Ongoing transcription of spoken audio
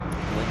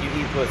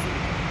pussy.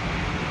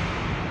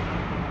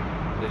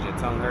 Does your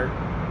tongue hurt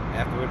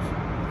afterwards?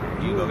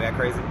 Do you go back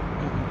crazy?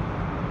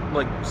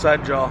 Like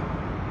side jaw.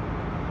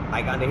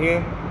 Like under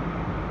here?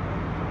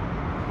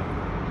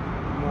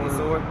 More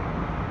sore?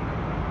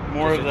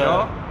 More Just of your the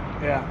jaw?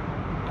 yeah.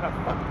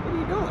 What are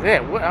you doing? Yeah,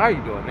 what are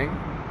you doing, nigga?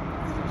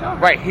 Your jaw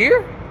hurt. Right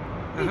here?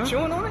 You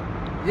chewing on it?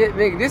 Yeah,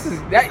 nigga, this is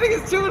that.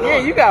 This nigga's chewing on Yeah,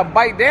 it. you gotta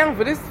bite down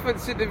for this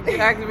shit to be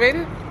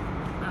activated.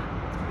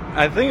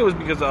 I think it was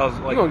because I was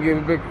You like, gonna give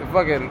a big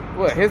fucking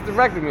what?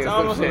 Hysterectomy or some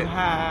Thomas was shit.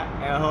 high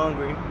and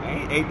hungry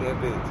and he ate that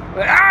bitch.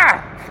 Like,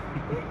 ah!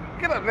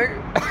 Get up,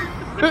 nigga.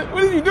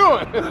 What are you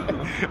doing?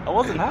 I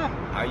wasn't high.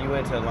 Are you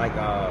into like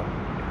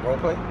role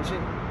play and shit?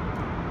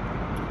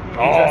 You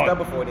Oh. dressed up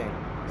before then?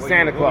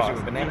 Santa What was Claus.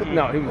 you, a banana?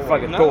 No, he was Oh,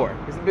 fucking no. Thor.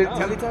 He's a bit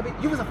Teletubby?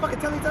 You was a fucking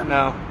Teletubby?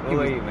 No, He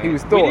was, man? he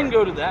was we Thor. didn't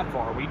go to that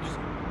far. We just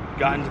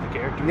got into the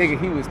characters. Nigga,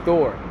 he was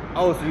Thor.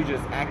 Oh, so you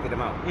just acted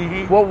him out?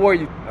 Mm-hmm. What were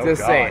you? Oh,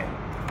 Just God. say it.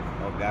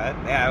 Oh God!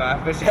 Yeah, I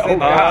officially Oh, said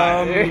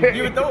God. that.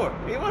 You were Thor.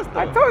 He was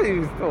Thor. I told you he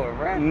was Thor,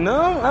 right?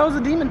 No, I was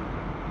a demon.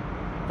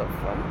 What the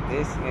fuck?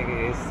 This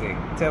nigga is sick.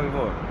 Tell me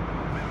more.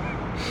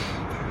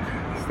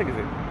 This nigga's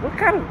what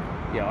kind of?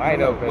 Yo, I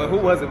know. Well, who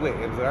was it with?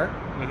 It was her.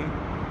 Mm-hmm.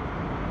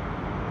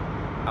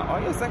 Are all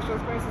your sexual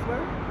experiences with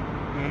her?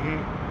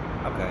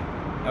 Mm-hmm. Okay.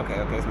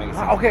 Let's make it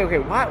sense. Okay.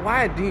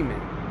 Why a demon?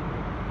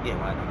 Yeah,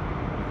 why not?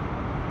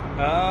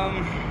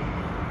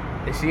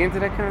 Is she into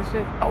that kind of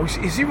shit? Oh,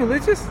 is she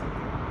religious?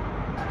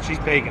 She's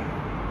pagan.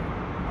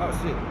 Oh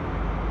shit.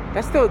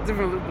 That's still a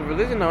different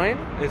religion, though, ain't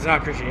it? It's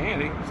not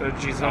Christianity, so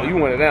she's Oh, not. you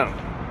one of them.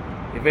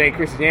 If it ain't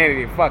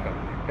Christianity, then fuck them.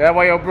 Is that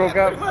why y'all broke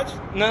Yeah, up? pretty much.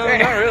 No,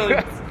 not really.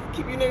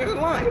 Keep you niggas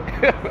in line.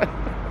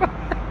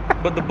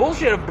 But the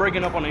bullshit of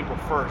breaking up on April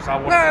 1st, I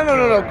want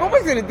No. Go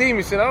back to the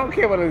demon shit. I don't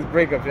care about this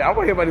breakup shit. I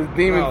want to hear about this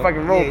demon Oh,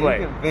 fucking role yeah, play.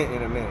 You can vent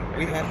in a minute.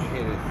 We have to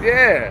hear this.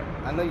 Yeah.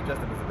 I know you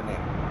dressed up as a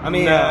banana. I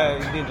mean, No.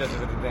 you didn't dress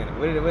up as a banana.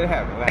 What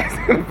happened? What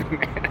happened?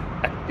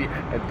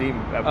 a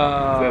demon. A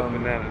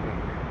banana.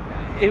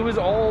 It was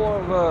all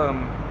of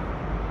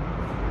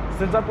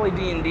since I played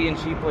D&D and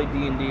she played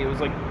D&D, it was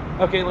like,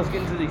 okay, let's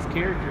get into these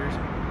characters.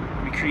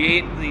 We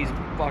create these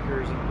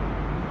fuckers, and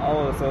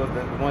Oh, so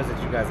the ones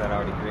that you guys had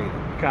already created,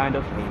 kind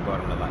of. and you brought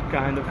them to life.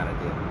 Kind of. Kind of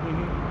did.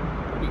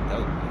 Mm-hmm. Pretty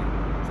dope,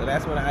 man. So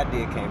that's where the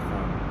idea came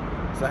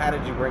from. So how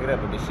did you bring it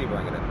up, or did she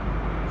bring it up?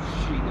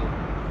 She did.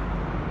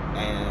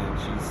 And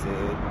she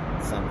said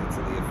something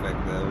to the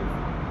effect of,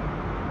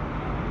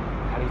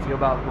 How do you feel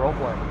about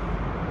roleplay?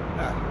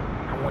 ah.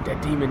 I want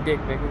that demon dick,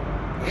 nigga.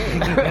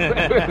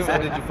 So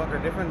did you fuck her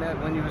different than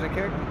when you was a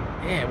character?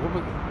 Yeah, what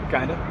was...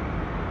 Kind of.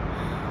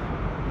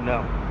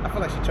 No. I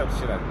feel like she choked the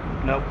shit out of you.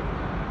 Nope.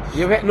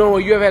 You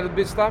ever had a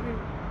bitch slap you?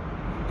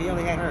 He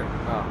only had her.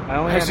 I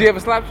only Has had she ever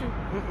slapped you?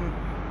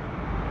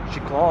 She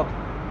clawed.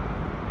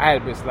 I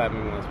had a bitch slap me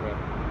once, bro.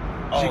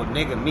 Oh,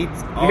 nigga,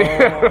 meets. Oh,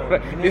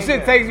 This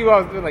shit takes you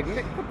off. Like,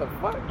 nigga, what the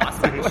fuck? I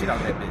smacked the shit out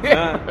of that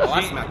bitch.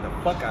 I smacked the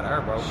fuck out of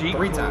her, bro. She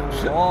 3 times.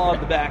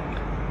 clawed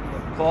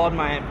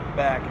my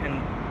back, and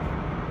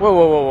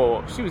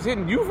Whoa. She was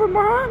hitting you from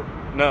behind?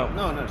 no.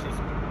 No, she's.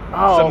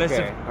 Oh, Submissive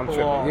okay. I'm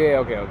claw. tripping. Yeah,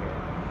 okay.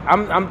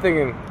 I'm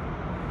thinking,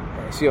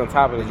 she on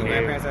top of Did this your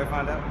nigga. grandparents ever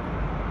find out?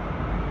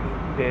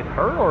 Did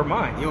her or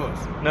mine? Yours.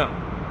 No.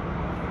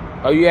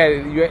 Oh,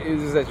 it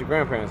was at your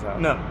grandparents' house?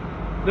 No.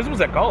 This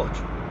was at college.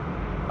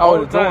 Oh, All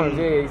the the time. dorms.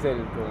 Yeah, he said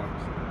the dorms.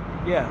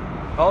 Yeah.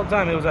 All the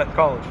time it was at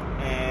college.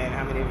 And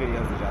how many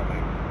videos did y'all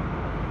make?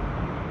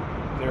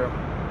 0.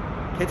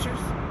 Pictures?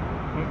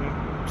 Mm-mm.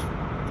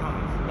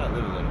 Thomas, you got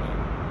little,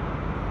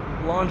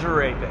 man.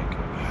 Lingerie pic.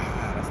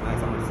 Ah, that's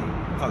nice. I want to see.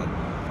 Color.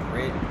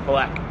 Red.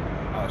 Black.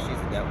 Oh, she's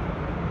a devil.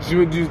 She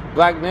would use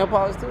black nail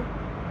polish too?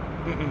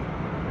 Mm-mm.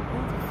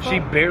 She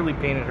barely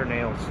painted her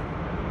nails.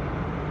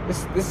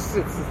 This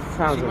shit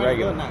sounds She might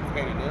irregular. well not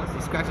paint her nails.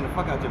 She's scratching the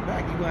fuck out your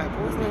back. You gonna have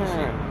poison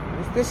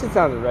and shit. This shit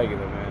sounds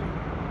irregular, man.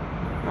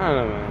 I don't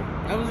know, man.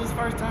 That was his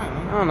first time, I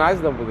man. don't know. I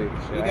just don't believe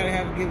this shit. You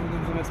gotta give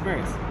him some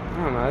experience. I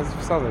don't know.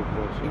 This sounds like You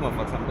bullshit. wanna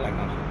fuck something black,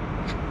 don't you?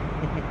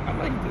 I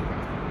like you do.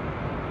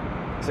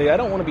 See, I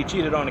don't want to be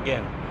cheated on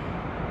again.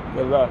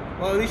 Good luck.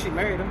 Well, at least she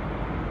married him.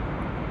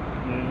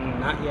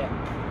 Not yet.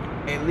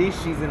 At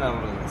least she's in a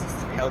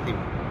healthy.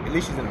 At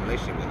least she's in a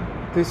relationship with him.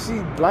 Does she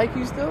like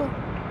you still?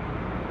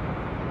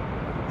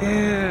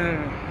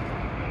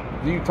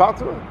 Yeah. Do you talk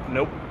to her?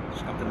 Nope. Did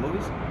she come to the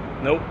movies?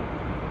 Nope.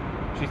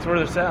 She's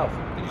further south.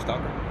 Did you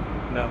stalk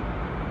her? No.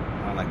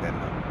 I don't like that.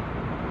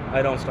 No.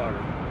 I don't stalk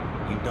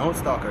her. You don't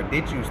stalk her.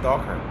 Did you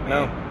stalk her?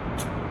 No.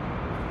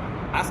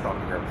 Man, I stalked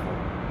her before.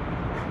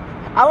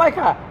 I like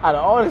how out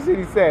of all the shit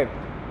he said,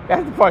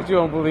 that's the part you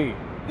don't believe.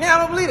 Yeah, I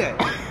don't believe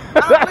that.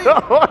 I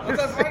don't believe it.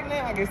 Because right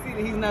now I can see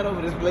that he's not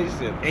over this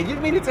relationship. And you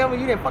mean to tell me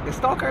you didn't fucking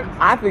stalk her?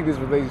 I think this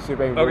relationship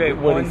ain't Okay,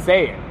 what he's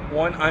saying.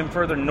 One, I'm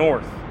further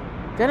north.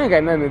 That ain't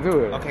got nothing to do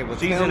with it. Okay, well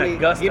She's tell in me,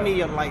 Augusta. give me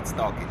your light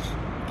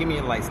stalkage. Give me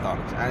your light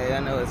stalkage. I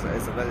know it's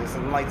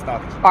some light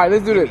stalkage. All right,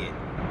 let's do Give this. me it.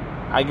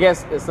 I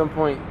guess at some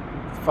point,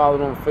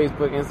 followed on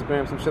Facebook,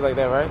 Instagram, some shit like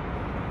that, right?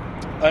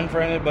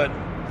 Unfriended, but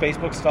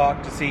Facebook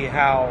stalk to see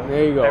how.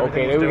 There you go.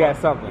 everything Okay, was there we doing.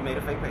 got something. You made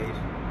a fake page.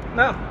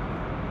 No.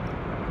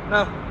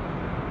 No.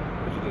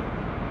 What you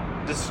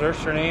do? Just search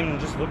her name and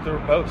just look through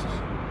her posts.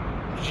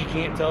 She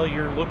can't tell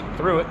you're looking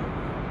through it.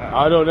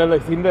 Oh no, that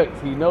looks. He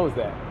knows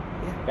that.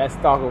 Yeah. That's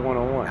stalker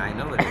 101. I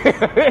know it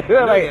is.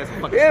 I know he's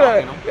fucking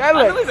stalking him. I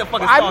know he's a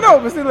fucking I stalker. know,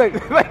 but see, like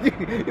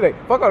you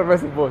like, fuck all the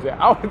rest of the bullshit.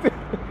 I want to.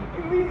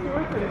 He leads you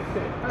into this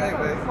shit. That's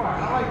Hey, smart.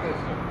 I like this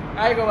shit.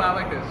 I ain't gonna lie, I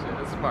like this shit.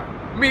 That's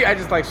smart. Me, I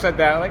just like shut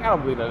down. Like I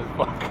don't believe that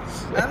fucking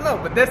shit. I know,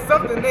 but there's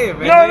something there,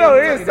 man. No,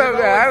 it is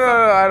something.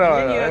 I know.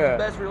 And then you have Yeah. the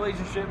best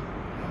relationship.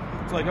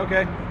 It's like,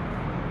 okay,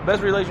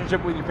 best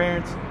relationship with your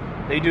parents.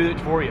 They do it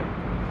for you.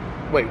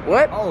 Wait,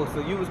 what? Oh, so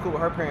you was cool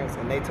with her parents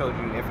and they told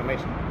you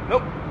information?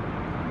 Nope.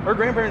 Her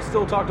grandparents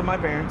still talk to my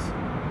parents.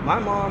 My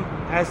mom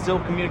has still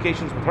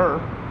communications with her.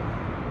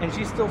 And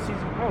she still sees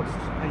her posts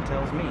and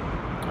tells me.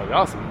 Oh,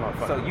 y'all some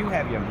motherfuckers. So you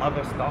have your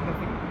mother stalking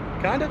people?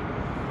 Kinda.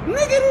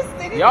 Nigga, this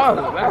nigga. Y'all,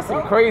 stalker, that's some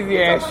bro. crazy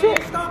You ass talking about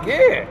shit. you stalking?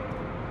 Yeah.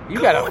 You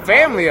Come got on, a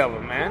family Thomas. of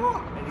them, man. Come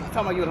on. And you talking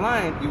about you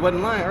lying. You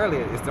wasn't lying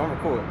earlier. It's on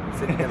record. You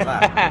said you didn't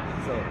lie.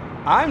 So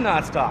I'm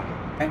not stalking.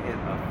 that is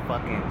a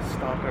fucking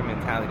stalker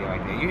mentality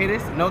right there. You hear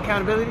this? No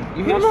accountability?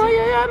 You hear No, this no, shit?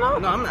 yeah, I know.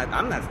 No,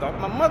 I'm not stalking.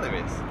 My mother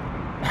is.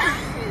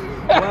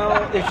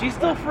 Well, if she's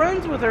still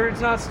friends with her,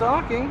 it's not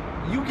stalking.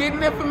 You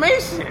getting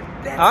information.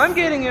 I'm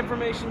getting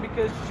information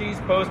because she's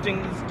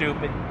posting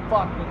stupid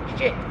fucking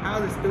shit.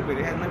 How is it stupid?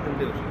 It has nothing to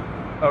do with you.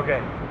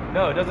 Okay.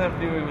 No, it doesn't have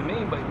to do with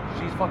me, but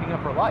she's fucking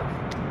up her life.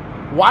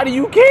 Why do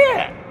you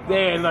care?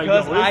 Then, like,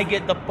 Because yo, I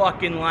get the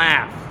fucking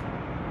laugh.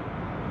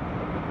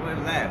 What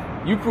laugh?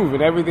 you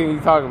proving everything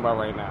he's talking about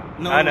right now.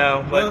 No, I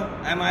know, but-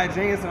 well, am I a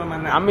genius or am I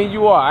not? I mean,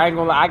 you are. I ain't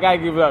gonna lie. I gotta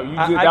give it up. You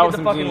I that get was the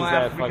some fucking genius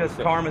laugh ass fucking because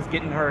shit. karma's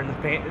getting her in the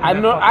pants. I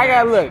know. I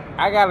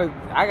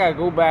gotta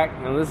go back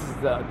and listen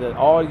to the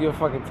all your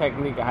fucking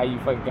technique of how you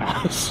fucking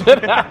got shit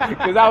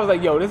because I was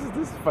like, yo, this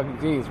is fucking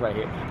genius right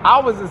here. I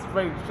was just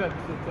ready to shut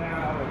this shit down.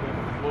 I was like, this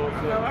is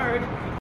bullshit. I heard you.